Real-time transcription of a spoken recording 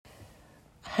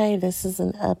Hi, this is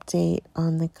an update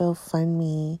on the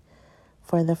GoFundMe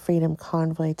for the Freedom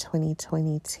Convoy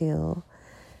 2022.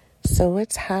 So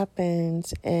what's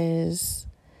happened is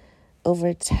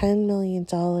over $10 million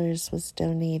was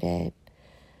donated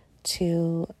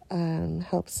to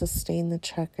help sustain the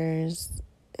truckers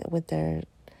with their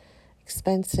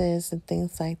expenses and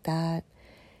things like that.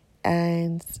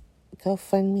 And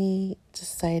GoFundMe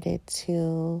decided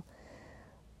to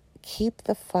keep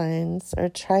the funds, or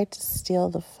tried to steal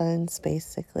the funds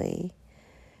basically.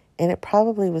 And it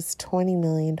probably was $20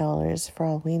 million for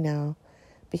all we know,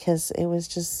 because it was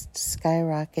just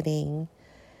skyrocketing.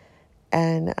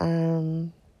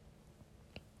 And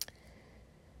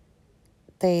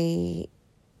they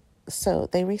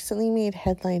recently made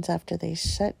headlines after they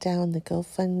shut down the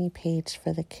GoFundMe page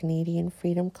for the Canadian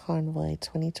Freedom Convoy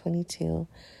 2022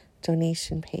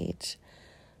 donation page.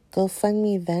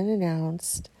 GoFundMe then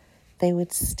announced they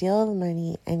would steal the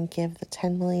money and give the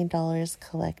 $10 million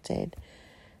collected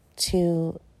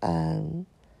to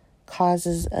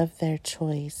causes of their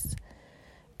choice.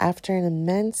 After an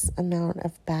immense amount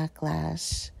of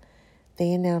backlash,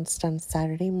 they announced on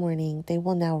Saturday morning they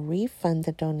will now refund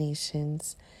the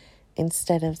donations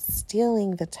instead of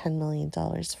stealing the $10 million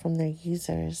from their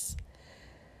users.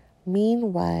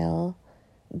 Meanwhile,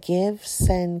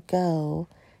 GiveSendGo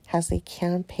has a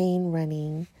campaign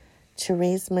running to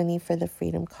raise money for the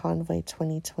Freedom Convoy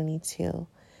 2022.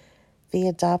 The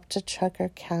Adopt a Trucker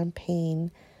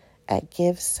campaign at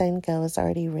GiveSendGo has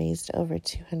already raised over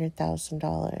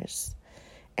 $200,000.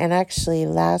 And actually,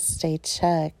 last I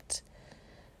checked,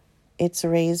 it's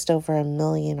raised over $1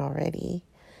 million already.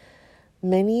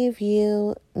 Many of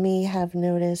you may have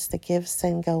noticed the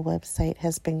GiveSendGo website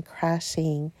has been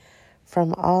crashing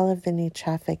from all of the new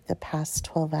traffic the past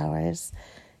 12 hours.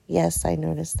 Yes, I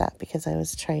noticed that because I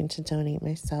was trying to donate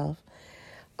myself.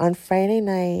 On Friday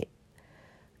night,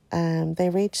 they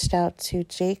reached out to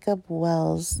Jacob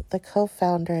Wells, the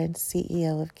co-founder and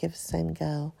CEO of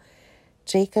GiveSendGo.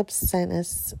 Jacob sent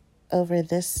us over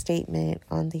this statement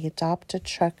on the Adopt a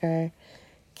Trucker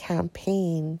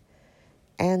campaign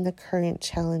and the current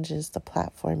challenges the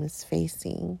platform is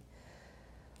facing.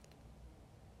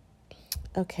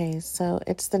 Okay, so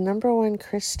it's the number one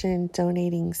Christian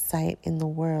donating site in the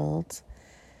world.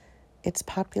 Its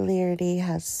popularity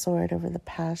has soared over the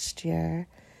past year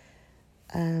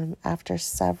after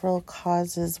several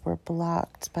causes were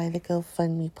blocked by the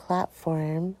GoFundMe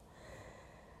platform.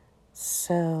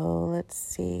 So let's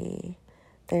see.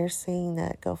 They're saying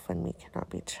that GoFundMe cannot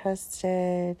be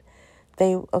trusted.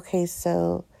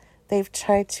 So they've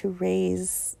tried to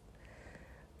raise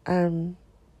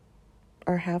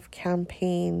or have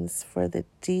campaigns for the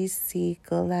DC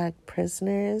Gulag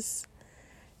prisoners,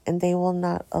 and they will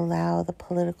not allow the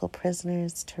political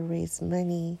prisoners to raise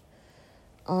money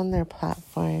on their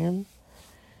platform.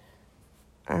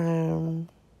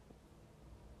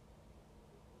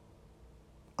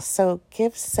 So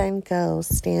GiveSendGo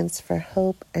stands for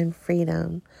hope and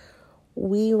freedom.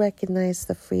 We recognize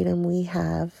the freedoms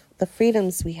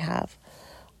we have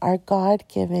are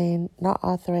God-given, not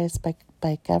authorized by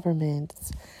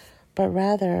governments, but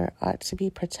rather ought to be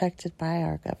protected by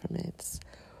our governments.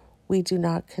 We do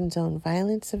not condone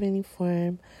violence of any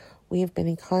form. We have been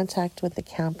in contact with the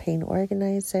campaign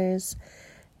organizers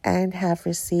and have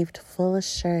received full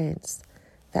assurance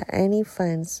that any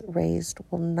funds raised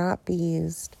will not be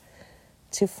used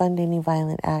to fund any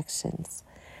violent actions.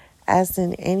 As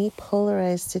in any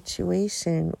polarized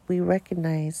situation, we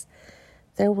recognize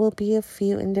there will be a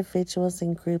few individuals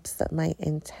and groups that might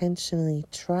intentionally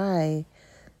try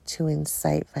to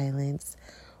incite violence.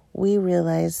 We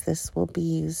realize this will be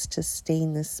used to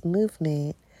stain this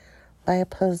movement by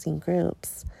opposing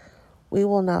groups. We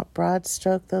will not broad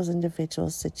stroke those individual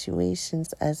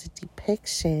situations as a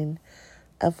depiction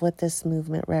of what this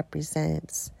movement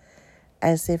represents,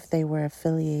 as if they were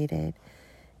affiliated.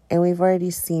 And we've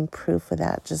already seen proof of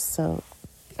that, just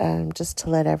to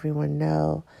let everyone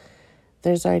know.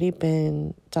 There's already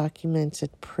been documented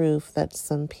proof that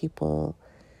some people,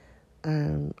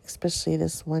 especially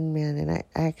this one man, and I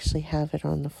actually have it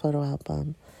on the photo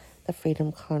album, the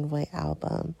Freedom Convoy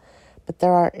album, but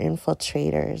there are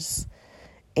infiltrators.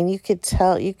 And you could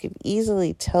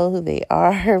easily tell who they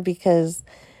are because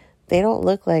they don't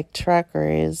look like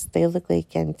truckers. They look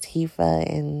like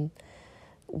Antifa, and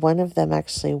one of them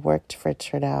actually worked for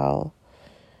Trudeau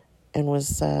and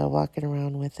was walking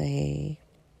around with a...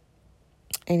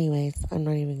 Anyways, I'm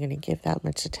not even going to give that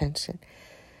much attention.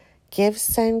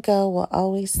 GiveSendGo will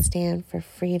always stand for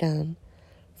freedom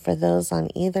for those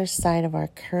on either side of our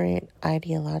current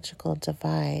ideological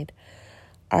divide.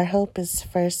 Our hope is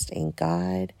first in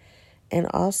God and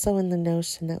also in the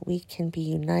notion that we can be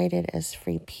united as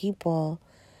free people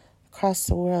across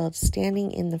the world,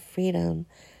 standing in the freedom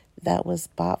that was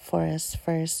bought for us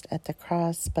first at the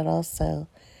cross, but also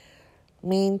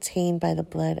maintained by the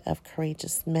blood of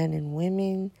courageous men and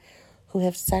women who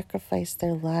have sacrificed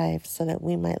their lives so that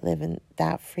we might live in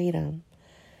that freedom.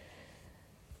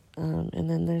 And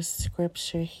then there's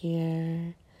scripture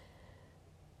here.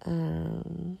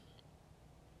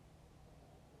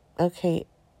 Okay,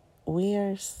 we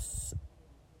are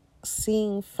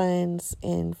seeing funds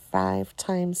in 5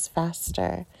 times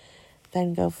faster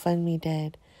than GoFundMe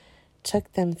did.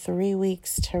 Took them 3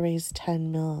 weeks to raise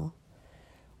 10 mil.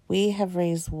 We have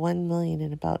raised 1 million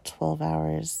in about 12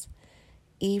 hours,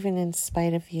 even in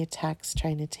spite of the attacks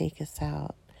trying to take us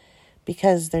out,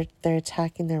 because they're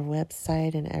attacking their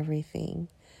website and everything.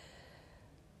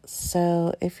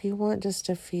 So if you want just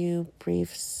a few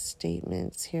brief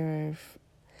statements here,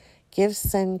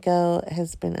 GiveSendGo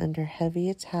has been under heavy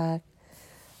attack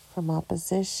from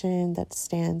opposition that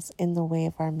stands in the way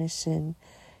of our mission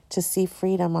to see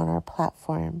freedom on our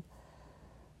platform.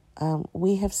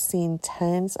 We have seen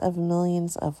tens of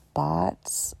millions of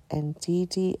bots and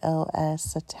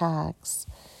DDoS attacks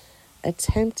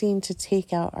attempting to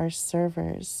take out our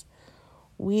servers.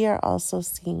 We are also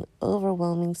seeing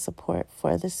overwhelming support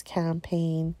for this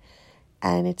campaign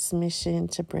and its mission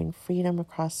to bring freedom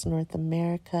across North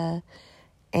America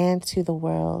and to the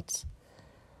world.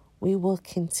 We will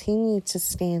continue to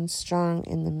stand strong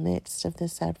in the midst of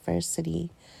this adversity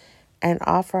and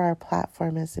offer our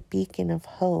platform as a beacon of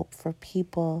hope for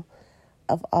people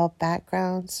of all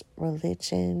backgrounds,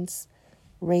 religions,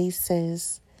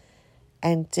 races,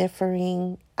 and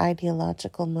differing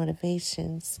ideological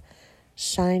motivations.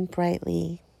 Shine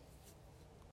brightly.